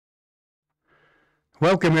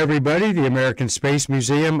Welcome, everybody, to the American Space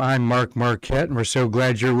Museum. I'm Mark Marquette, and we're so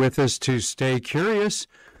glad you're with us to stay curious.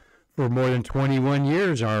 For more than 21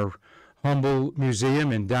 years, our humble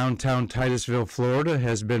museum in downtown Titusville, Florida,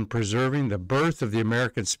 has been preserving the birth of the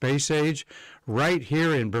American space age right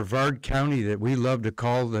here in Brevard County that we love to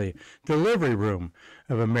call the delivery room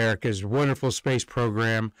of America's wonderful space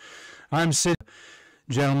program. I'm sitting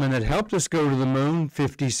gentleman that helped us go to the moon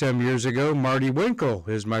 50-some years ago. Marty Winkle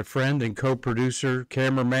is my friend and co-producer,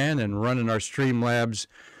 cameraman, and running our Streamlabs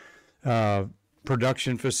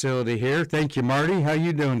production facility here. Thank you, Marty. How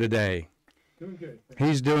you doing today? Doing good.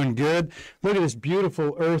 He's doing good. Look at this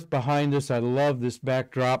beautiful Earth behind us. I love this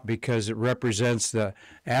backdrop because it represents the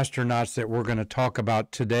astronauts that we're going to talk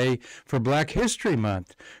about today for Black History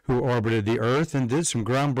Month, who orbited the Earth and did some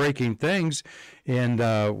groundbreaking things. And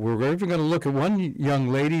we're even going to look at one young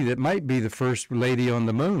lady that might be the first lady on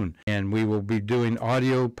the moon. And we will be doing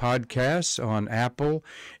audio podcasts on Apple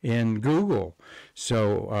and Google.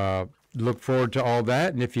 So look forward to all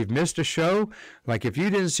that. And if you've missed a show, like if you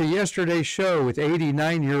didn't see yesterday's show with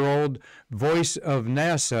 89-year-old voice of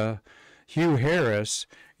NASA, Hugh Harris,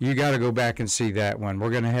 you got to go back and see that one. We're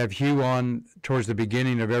going to have Hugh on towards the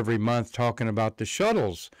beginning of every month talking about the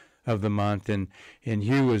shuttles of the month. And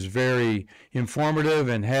Hugh was very informative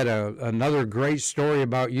and had another great story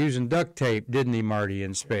about using duct tape, didn't he, Marty,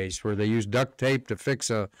 in space, where they used duct tape to fix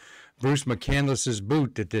a Bruce McCandless's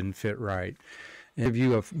boot that didn't fit right. Give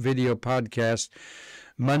you a video podcast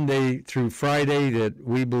Monday through Friday that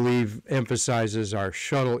we believe emphasizes our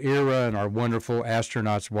shuttle era and our wonderful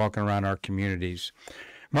astronauts walking around our communities.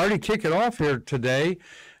 Marty, kick it off here today.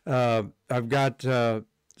 I've got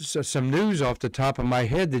some news off the top of my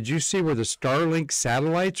head. Did you see where the Starlink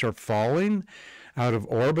satellites are falling out of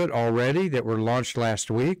orbit already that were launched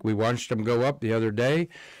last week? We watched them go up the other day.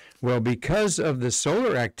 Well, because of the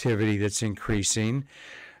solar activity that's increasing,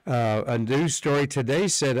 a news story today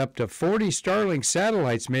said up to 40 Starlink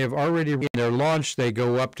satellites may have already, in their launch, they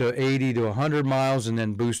go up to 80 to 100 miles and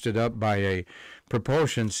then boosted up by a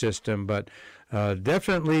propulsion system. But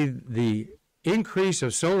definitely the increase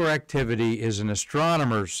of solar activity is an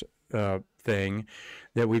astronomer's thing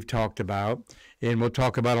that we've talked about. And we'll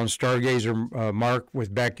talk about on Stargazer Mark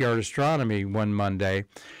with Backyard Astronomy one Monday.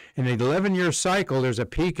 In an 11-year cycle, there's a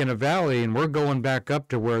peak and a valley, and we're going back up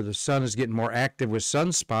to where the sun is getting more active with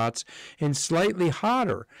sunspots and slightly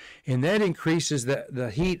hotter. And that increases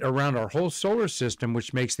the heat around our whole solar system,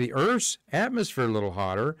 which makes the Earth's atmosphere a little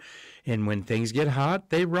hotter. And when things get hot,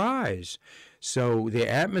 they rise. So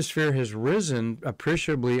the atmosphere has risen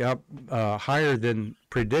appreciably up higher than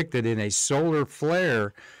predicted in a solar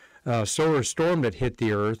flare, solar storm that hit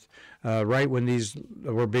the Earth right when these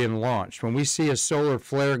were being launched. When we see a solar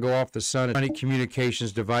flare go off the sun, it's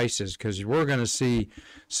communications devices, because we're going to see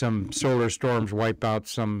some solar storms wipe out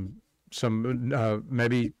some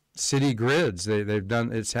maybe city grids. They've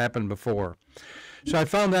done, it's happened before. So I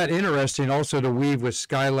found that interesting also to weave with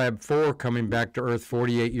Skylab 4 coming back to Earth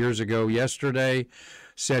 48 years ago yesterday,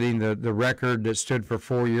 setting the record that stood for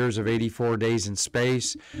 4 years of 84 days in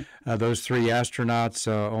space. Those three astronauts,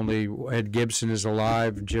 only Ed Gibson is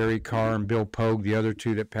alive, Jerry Carr and Bill Pogue, the other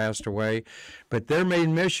two that passed away. But their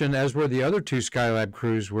main mission, as were the other two Skylab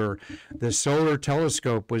crews, were the solar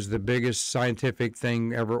telescope was the biggest scientific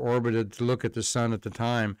thing ever orbited to look at the sun at the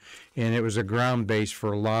time. And it was a ground base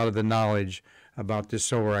for a lot of the knowledge about this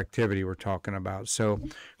solar activity we're talking about. So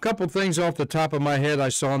a couple things off the top of my head I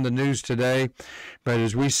saw in the news today, but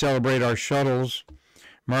as we celebrate our shuttles,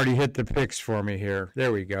 Marty hit the pics for me here.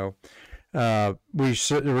 There we go. We're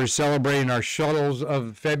celebrating our shuttles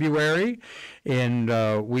of February, and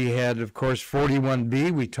we had, of course,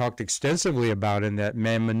 41B. We talked extensively about in that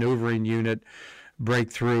manned maneuvering unit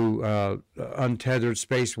breakthrough untethered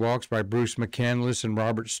spacewalks by Bruce McCandless and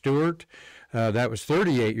Robert Stewart. That was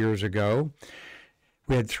 38 years ago.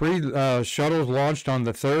 We had three shuttles launched on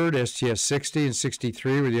the 3rd, STS-60 and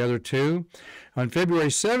 63 were the other two. On February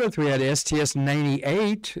 7th, we had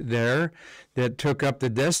STS-98 there that took up the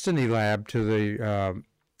Destiny Lab to the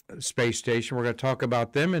space station. We're going to talk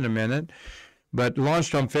about them in a minute. But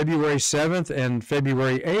launched on February 7th and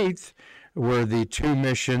February 8th were the two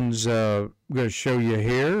missions I'm going to show you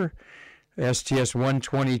here.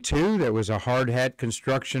 STS-122, that was a hard hat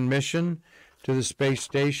construction mission to the space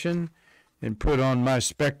station. And put on my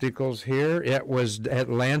spectacles here. It was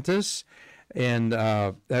Atlantis, and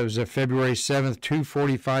that was a February 7th,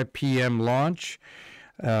 2:45 p.m. launch.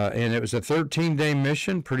 And it was a 13-day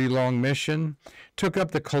mission, pretty long mission. Took up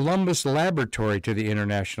the Columbus Laboratory to the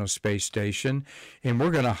International Space Station, and we're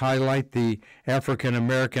going to highlight the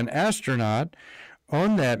African-American astronaut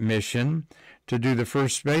on that mission to do the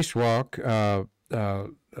first spacewalk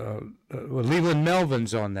Leland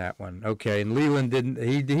Melvin's on that one. Okay, and Leland didn't.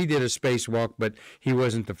 He did a spacewalk, but he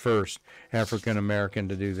wasn't the first African American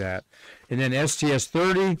to do that. And then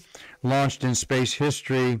STS-30 launched in space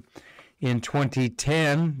history in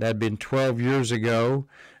 2010. That'd been 12 years ago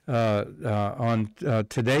on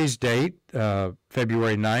today's date,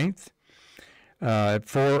 February 9th, at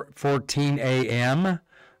 4:14 a.m.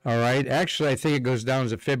 All right. Actually, I think it goes down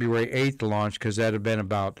as a February 8th launch because that had been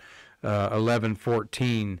about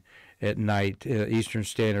 11:14 at night, Eastern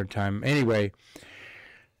Standard Time. Anyway,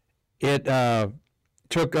 it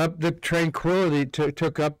took up the Tranquility,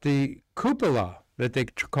 took up the cupola that they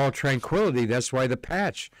call Tranquility. That's why the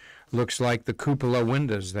patch looks like the cupola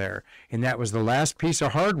windows there. And that was the last piece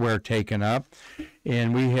of hardware taken up.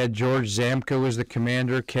 And we had George Zamka was the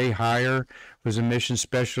commander, Kay Heyer was a mission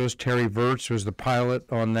specialist, Terry Virts was the pilot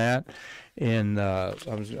on that. And I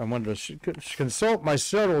wanted to consult my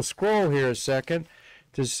subtle scroll here a second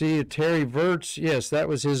to see Terry Virts. Yes, that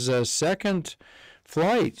was his second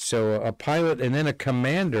flight. So a pilot and then a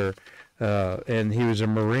commander, and he was a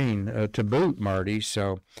Marine to boot, Marty.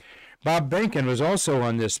 So Bob Behnken was also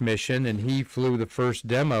on this mission, and he flew the first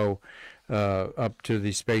demo up to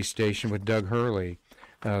the space station with Doug Hurley,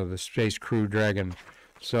 the Space Crew Dragon.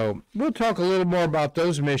 So we'll talk a little more about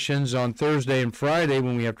those missions on Thursday and Friday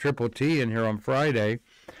when we have Triple T in here on Friday.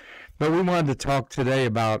 But we wanted to talk today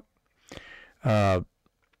about and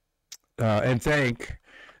thank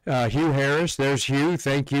Hugh Harris. There's Hugh.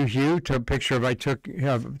 Thank you, Hugh. Took a picture I took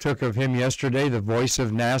of him yesterday, the voice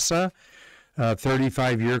of NASA.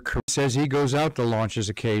 35-year career. Says he goes out to launches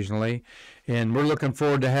occasionally, and we're looking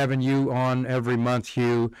forward to having you on every month,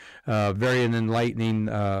 Hugh. Very enlightening.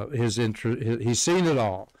 He's seen it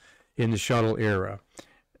all in the shuttle era.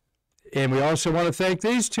 And we also want to thank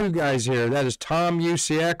these two guys here. That is Tom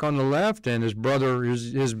Usiak on the left, and his brother,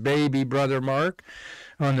 his baby brother Mark,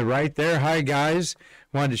 on the right there. Hi, guys.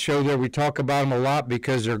 Wanted to show that we talk about them a lot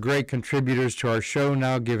because they're great contributors to our show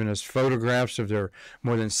now, giving us photographs of their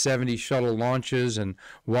more than 70 shuttle launches and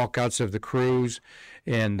walkouts of the crews.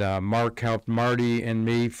 And Mark helped Marty and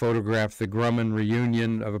me photograph the Grumman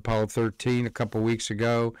reunion of Apollo 13 a couple weeks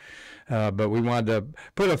ago. But we wanted to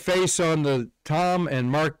put a face on the Tom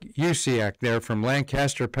and Mark Usiak there from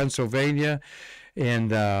Lancaster, Pennsylvania.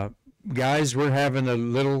 And guys, we're having a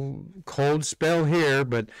little cold spell here,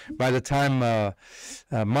 but by the time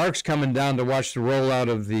Mark's coming down to watch the rollout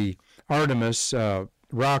of the Artemis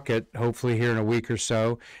rocket, hopefully here in a week or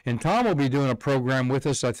so, and Tom will be doing a program with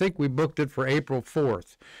us. I think we booked it for April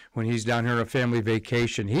 4th when he's down here on a family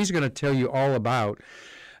vacation. He's going to tell you all about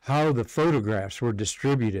how the photographs were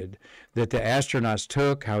distributed that the astronauts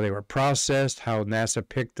took, how they were processed, how NASA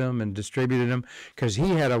picked them and distributed them, because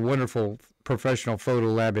he had a wonderful professional photo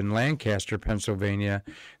lab in Lancaster, Pennsylvania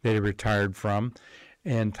that he retired from.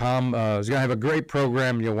 And Tom is going to have a great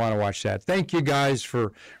program. You'll want to watch that. Thank you guys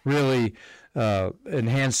for really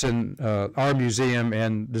enhancing our museum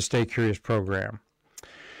and the Stay Curious program.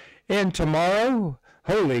 And tomorrow,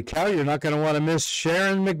 holy cow, you're not going to want to miss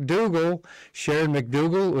Sharon McDougall. Sharon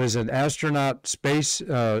McDougall is an astronaut space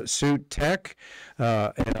suit tech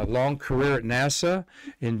and a long career at NASA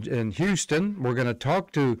in Houston. We're going to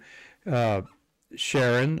talk to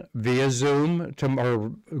Sharon via Zoom or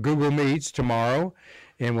Google Meets tomorrow,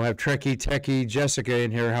 and we'll have Trekkie Techie Jessica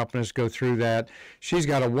in here helping us go through that. She's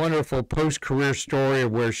got a wonderful post-career story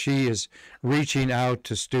of where she is reaching out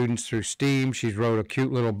to students through STEAM. She's wrote a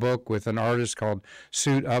cute little book with an artist called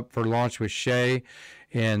Suit Up for Launch with Shay,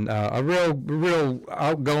 and a real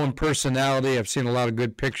outgoing personality. I've seen a lot of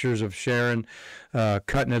good pictures of Sharon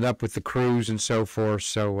cutting it up with the crews and so forth.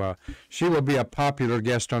 So she will be a popular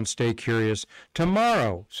guest on Stay Curious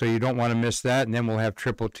tomorrow, so you don't want to miss that. And then we'll have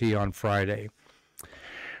Triple T on Friday.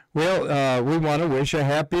 Well, we want to wish a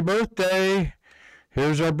happy birthday.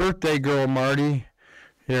 Here's our birthday girl, Marty.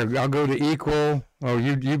 Here, I'll go to equal. Oh,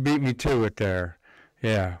 you beat me to it there.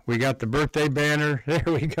 Yeah, we got the birthday banner. There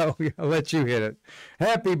we go. I'll let you hit it.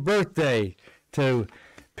 Happy birthday to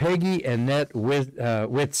Peggy Annette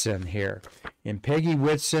Whitson here. And Peggy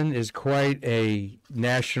Whitson is quite a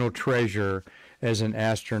national treasure as an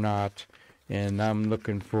astronaut. And I'm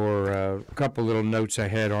looking for a couple little notes I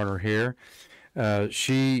had on her here.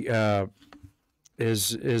 She has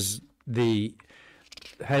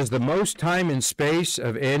the most time in space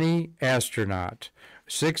of any astronaut.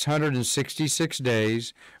 666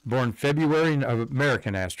 days, born February,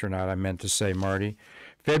 American astronaut, I meant to say, Marty.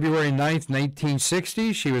 February 9th,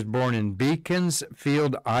 1960, she was born in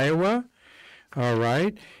Beaconsfield, Iowa. All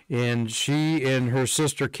right. And she and her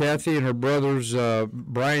sister Kathy and her brothers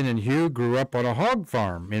Brian and Hugh grew up on a hog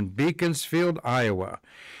farm in Beaconsfield, Iowa.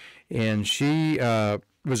 and she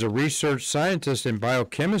was a research scientist in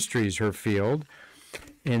biochemistry is her field.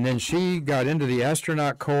 And then she got into the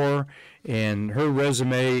astronaut corps, and her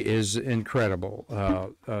resume is incredible.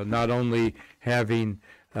 Not only having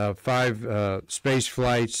 5 space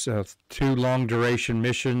flights, 2 long-duration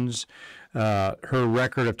missions, her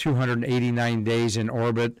record of 289 days in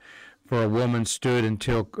orbit for a woman stood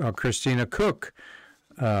until Christina Koch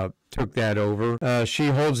took that over. She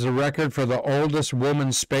holds the record for the oldest woman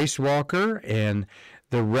spacewalker and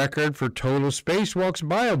the record for total spacewalks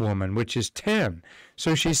by a woman, which is 10.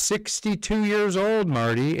 So she's 62 years old,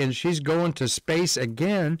 Marty, and she's going to space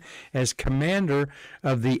again as commander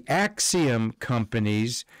of the Axiom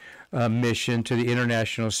Company's mission to the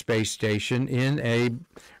International Space Station in a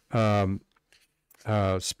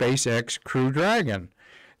SpaceX Crew Dragon.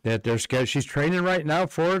 That she's training right now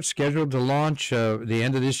for it, scheduled to launch the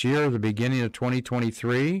end of this year, the beginning of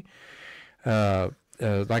 2023.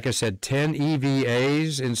 Like I said, 10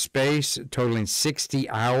 EVAs in space, totaling 60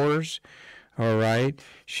 hours. All right.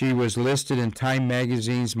 She was listed in Time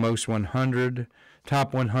Magazine's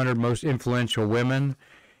top 100 most influential women,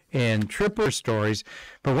 and triple stories.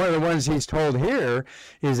 But one of the ones he's told here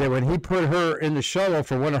is that when he put her in the shuttle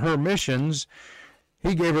for one of her missions,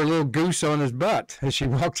 he gave her a little goose on his butt as she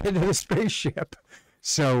walked into the spaceship.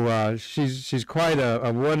 So she's quite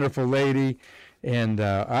a wonderful lady, and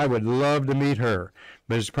I would love to meet her.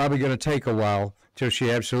 But it's probably going to take a while till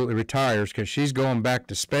she absolutely retires, because she's going back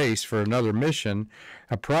to space for another mission,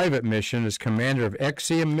 a private mission as commander of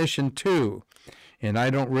Axiom Mission 2. And I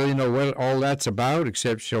don't really know what all that's about,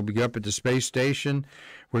 except she'll be up at the space station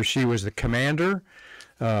where she was the commander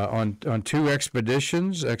on 2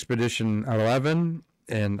 expeditions, Expedition 11,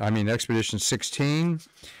 Expedition 16,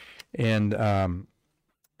 and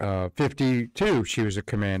 52 she was a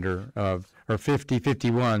commander of, or 50,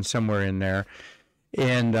 51, somewhere in there.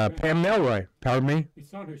 And Pam Melroy, pardon me?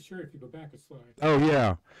 It's on her shirt if you go back a slide. Oh,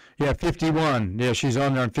 yeah. Yeah, 51. Yeah, she's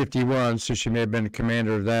on there on 51, so she may have been the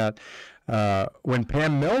commander of that. When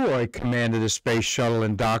Pam Melroy commanded a space shuttle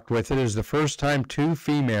and docked with it, is the first time 2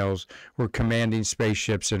 females were commanding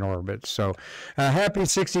spaceships in orbit. So happy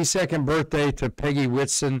 62nd birthday to Peggy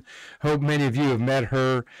Whitson. Hope many of you have met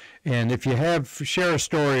her. And if you have, share a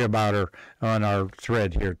story about her on our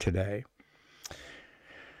thread here today.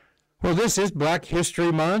 Well, this is Black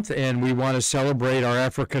History Month, and we want to celebrate our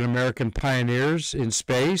African-American pioneers in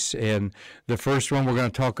space. And the first one we're going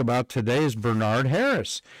to talk about today is Bernard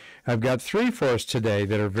Harris. I've got 3 for us today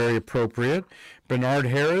that are very appropriate. Bernard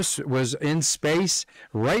Harris was in space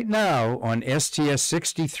right now on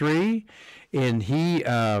STS-63, and he,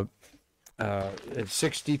 at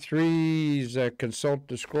 63's, consult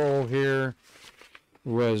the scroll here,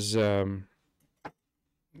 was, they're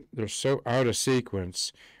so out of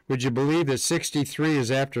sequence. Would you believe that 63 is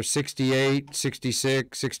after 68,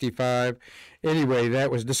 66, 65? Anyway,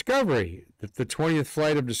 that was Discovery, the 20th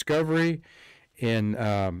flight of Discovery. And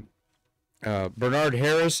Bernard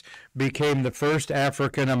Harris became the first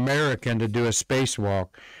African-American to do a spacewalk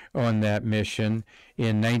on that mission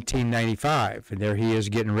in 1995. And there he is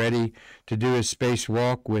getting ready to do his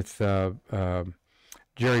spacewalk with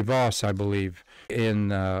Jerry Voss, I believe, in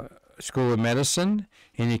School of Medicine.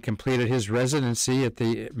 And he completed his residency at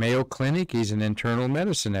the Mayo Clinic. He's an internal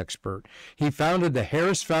medicine expert. He founded the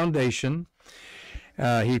Harris Foundation.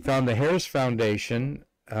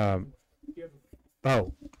 Oh,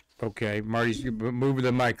 okay. Marty's moving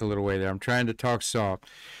the mic a little way there. I'm trying to talk soft.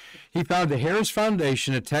 He founded the Harris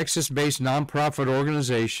Foundation, a Texas-based nonprofit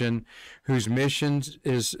organization whose mission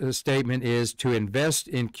statement is to invest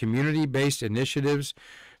in community-based initiatives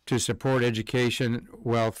to support education,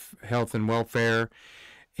 wealth, health, and welfare,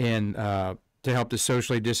 and to help the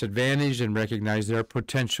socially disadvantaged and recognize their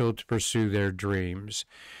potential to pursue their dreams.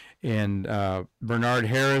 And Bernard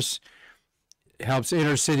Harris helps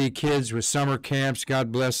inner city kids with summer camps.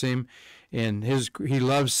 God bless him. And he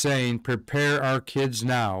loves saying, prepare our kids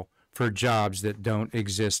now for jobs that don't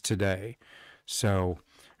exist today. So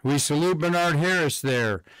we salute Bernard Harris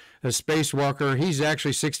there, a spacewalker. He's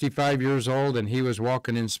actually 65 years old, and he was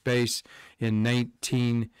walking in space in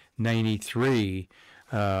 1993.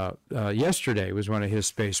 Yesterday was one of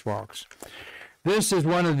his spacewalks. This is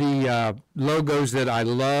one of the logos that I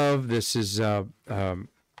love. This is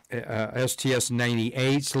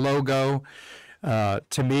STS-98's logo.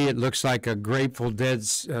 To me, it looks like a Grateful Dead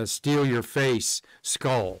Steal Your Face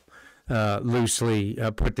skull, loosely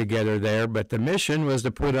put together there. But the mission was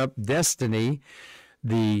to put up Destiny,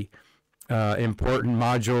 the important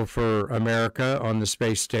module for America on the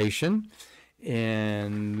space station.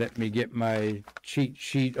 And let me get my cheat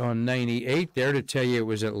sheet on 98 there to tell you it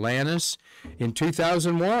was Atlantis in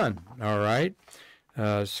 2001. All right.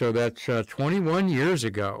 So that's 21 years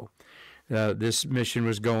ago this mission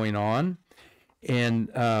was going on. And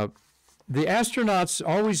the astronauts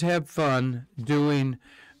always have fun doing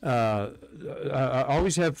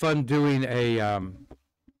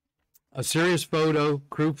a serious photo,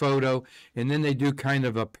 crew photo, and then they do kind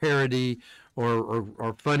of a parody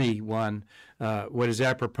or funny one, what is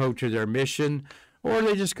apropos to their mission, or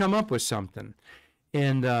they just come up with something.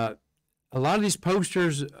 And a lot of these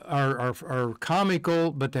posters are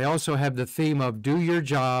comical, but they also have the theme of "Do your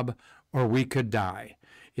job or we could die."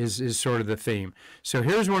 Is sort of the theme. So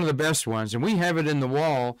here's one of the best ones, and we have it in the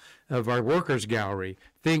wall of our workers gallery.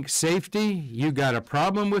 Think safety, you got a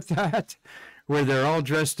problem with that? Where they're all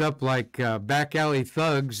dressed up like back alley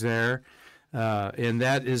thugs there, and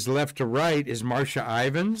that is left to right is Marcia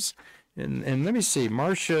Ivins. And let me see,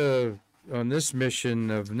 Marcia on this mission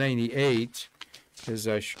of 98, as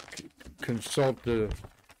I consult the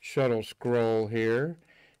shuttle scroll here,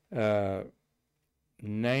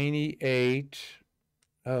 98.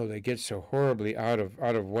 Oh, they get so horribly out of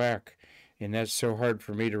whack, and that's so hard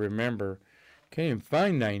for me to remember. Can't even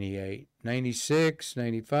find 98, 96,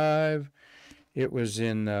 95. It was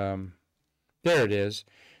in, there it is.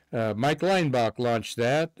 Mike Leinbach launched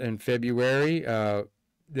that in February. That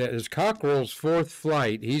is Cockrell's fourth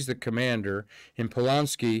flight. He's the commander. And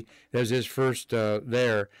Polanski, that was his first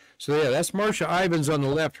there. So, yeah, that's Marcia Ivins on the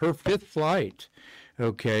left, her fifth flight.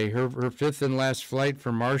 Okay, her fifth and last flight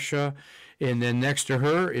for Marcia. And then next to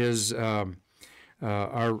her is our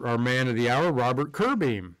man of the hour, Robert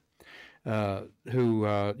Curbeam,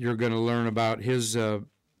 who you're going to learn about his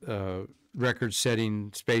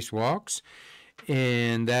record-setting spacewalks.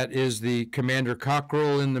 And that is the Commander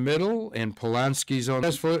Cockrell in the middle, and Polanski's on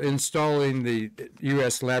installing the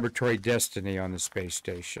U.S. Laboratory Destiny on the space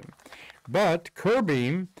station. But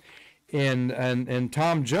Curbeam and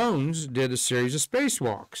Tom Jones did a series of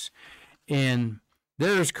spacewalks. And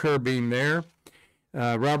there's Curbeam there.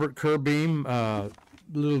 Robert Curbeam,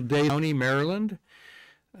 little Dade County, Maryland.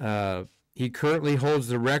 He currently holds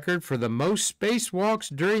the record for the most spacewalks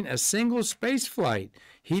during a single space flight.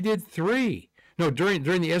 He did 3. No, during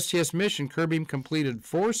the STS mission, Curbeam completed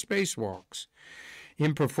 4 spacewalks.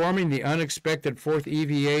 In performing the unexpected 4th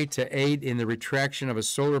EVA to aid in the retraction of a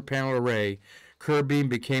solar panel array, Curbeam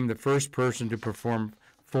became the first person to perform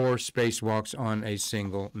 4 spacewalks on a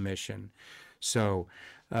single mission. So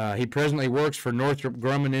he presently works for Northrop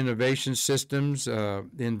Grumman Innovation Systems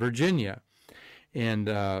in Virginia. And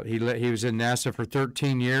he was in NASA for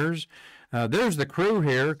 13 years. There's the crew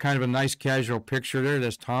here, kind of a nice casual picture there.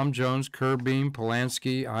 That's Tom Jones, Curbeam,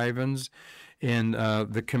 Polanski, Ivins, and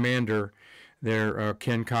the commander there,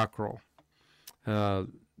 Ken Cockrell. I'll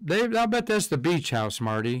bet that's the beach house,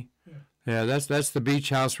 Marty. Yeah, that's the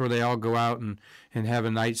beach house where they all go out and have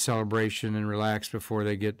a night celebration and relax before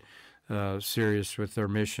they get serious with their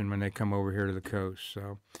mission when they come over here to the coast.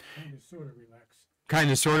 So Kind of sort of relax.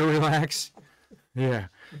 Kind of sort of relax. Yeah.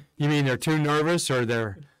 You mean they're too nervous, or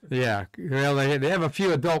they're, yeah. Well, they have a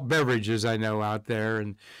few adult beverages, I know, out there,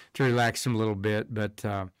 and to relax them a little bit. But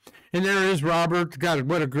and there is Robert. God,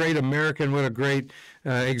 what a great American, what a great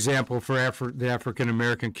example for the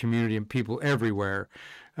African-American community and people everywhere.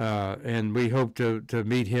 And we hope to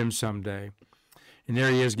meet him someday. And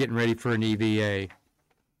there he is getting ready for an EVA.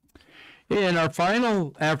 And our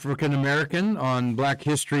final African-American on Black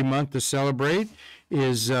History Month to celebrate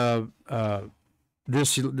is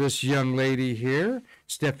this young lady here,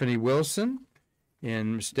 Stephanie Wilson.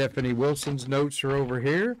 And Stephanie Wilson's notes are over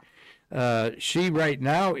here. She right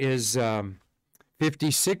now is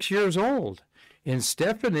 56 years old. And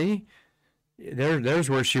Stephanie, there's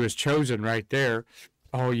where she was chosen right there.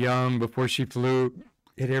 All young before she flew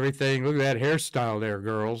and everything. Look at that hairstyle there,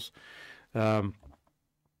 girls.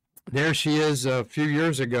 There she is a few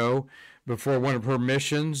years ago before one of her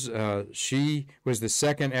missions. She was the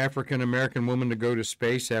second African-American woman to go to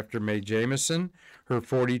space after Mae Jemison. Her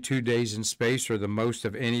 42 days in space are the most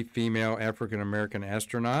of any female African-American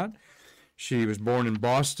astronaut. She was born in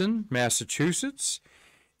Boston, Massachusetts,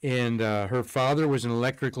 and her father was an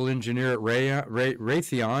electrical engineer at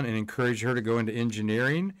Raytheon and encouraged her to go into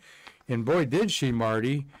engineering. And boy, did she,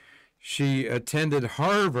 Marty. She attended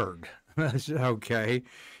Harvard, okay,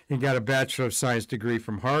 and got a Bachelor of Science degree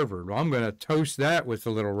from Harvard. Well, I'm going to toast that with a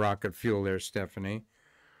little rocket fuel there, Stephanie.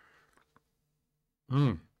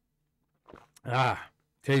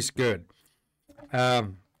 Tastes good.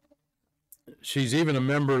 She's even a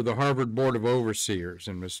member of the Harvard Board of Overseers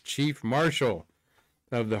and was chief marshal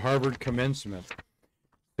of the Harvard commencement.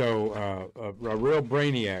 So a real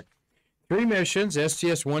brainiac. 3 missions,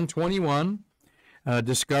 STS-121,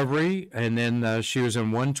 Discovery, and then she was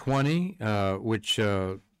in 120, which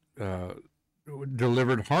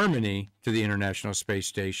delivered Harmony to the International Space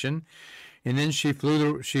Station. And then she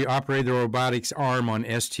operated the robotics arm on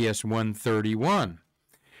STS-131.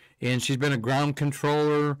 And she's been a ground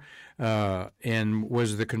controller and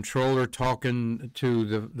was the controller talking to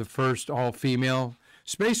the first all-female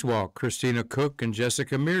spacewalk. Christina Cook and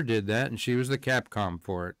Jessica Meir did that, and she was the Capcom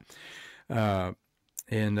for it.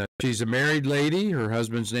 And she's a married lady. Her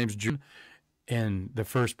husband's name's June, and the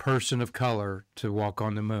first person of color to walk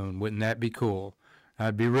on the moon. Wouldn't that be cool?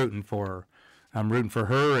 I'd be rooting for her. I'm rooting for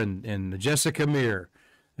her, and Jessica Meir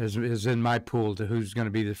is in my pool to who's going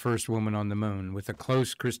to be the first woman on the moon, with a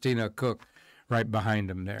close Christina Cook right behind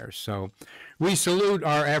them there. So we salute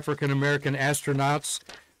our African-American astronauts,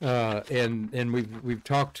 and we've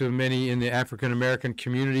talked to many in the African-American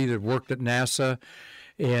community that worked at NASA,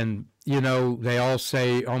 and, you know, they all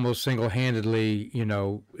say almost single-handedly, you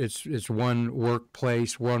know, it's one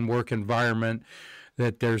workplace, one work environment,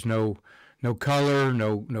 that there's no color,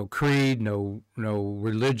 no creed, no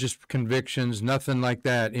religious convictions, nothing like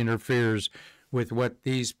that interferes with what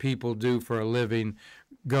these people do for a living,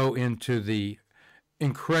 go into the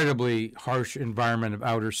incredibly harsh environment of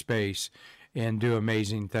outer space and do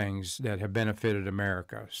amazing things that have benefited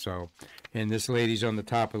America. So, and this lady's on the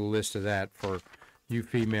top of the list of that for you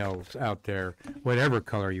females out there, whatever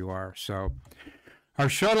color you are. So, our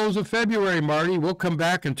shuttles of February, Marty. We'll come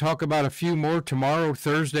back and talk about a few more tomorrow,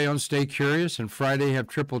 Thursday on Stay Curious, and Friday have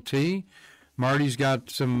Triple T. Marty's got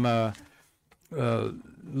some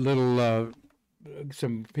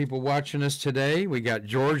some people watching us today. We got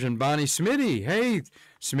George and Bonnie Smitty. Hey,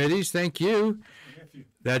 Smitties, thank you.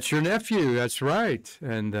 That's your nephew. That's right.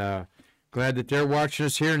 And glad that they're watching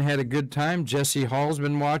us here and had a good time. Jesse Hall's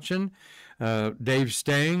been watching. Dave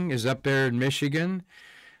Stang is up there in Michigan.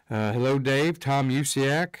 Hello, Dave. Tom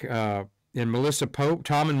Usiak and Melissa Pope.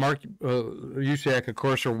 Tom and Mark Usiak, of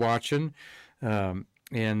course, are watching. By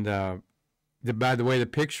the way, the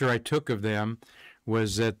picture I took of them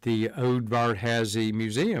was at the Oudvar Hazy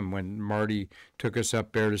Museum when Marty took us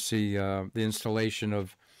up there to see the installation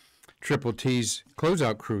of Triple T's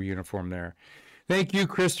closeout crew uniform there. Thank you,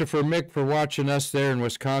 Christopher Mick, for watching us there in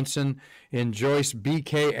Wisconsin, and Joyce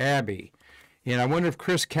B.K. Abbey. And I wonder if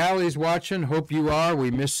Chris Callie's watching. Hope you are.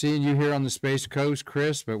 We miss seeing you here on the Space Coast,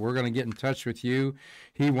 Chris, but we're going to get in touch with you.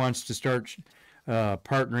 He wants to start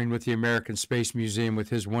partnering with the American Space Museum with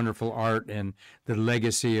his wonderful art and the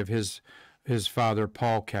legacy of his father,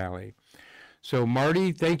 Paul Callie. So,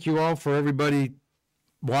 Marty, thank you all for everybody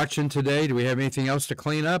watching today. Do we have anything else to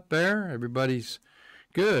clean up there? Everybody's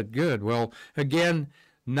good, good. Well, again,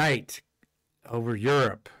 night over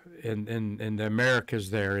Europe and the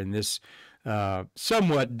Americas there in this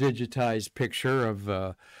somewhat digitized picture of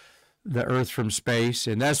the Earth from space.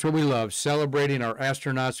 And that's what we love, celebrating our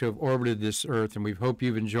astronauts who have orbited this Earth. And we hope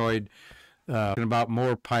you've enjoyed about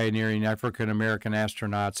more pioneering African-American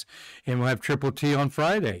astronauts. And we'll have Triple T on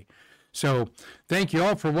Friday. So thank you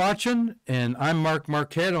all for watching. And I'm Mark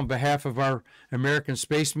Marquette on behalf of our American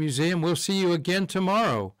Space Museum. We'll see you again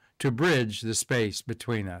tomorrow to bridge the space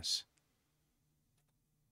between us.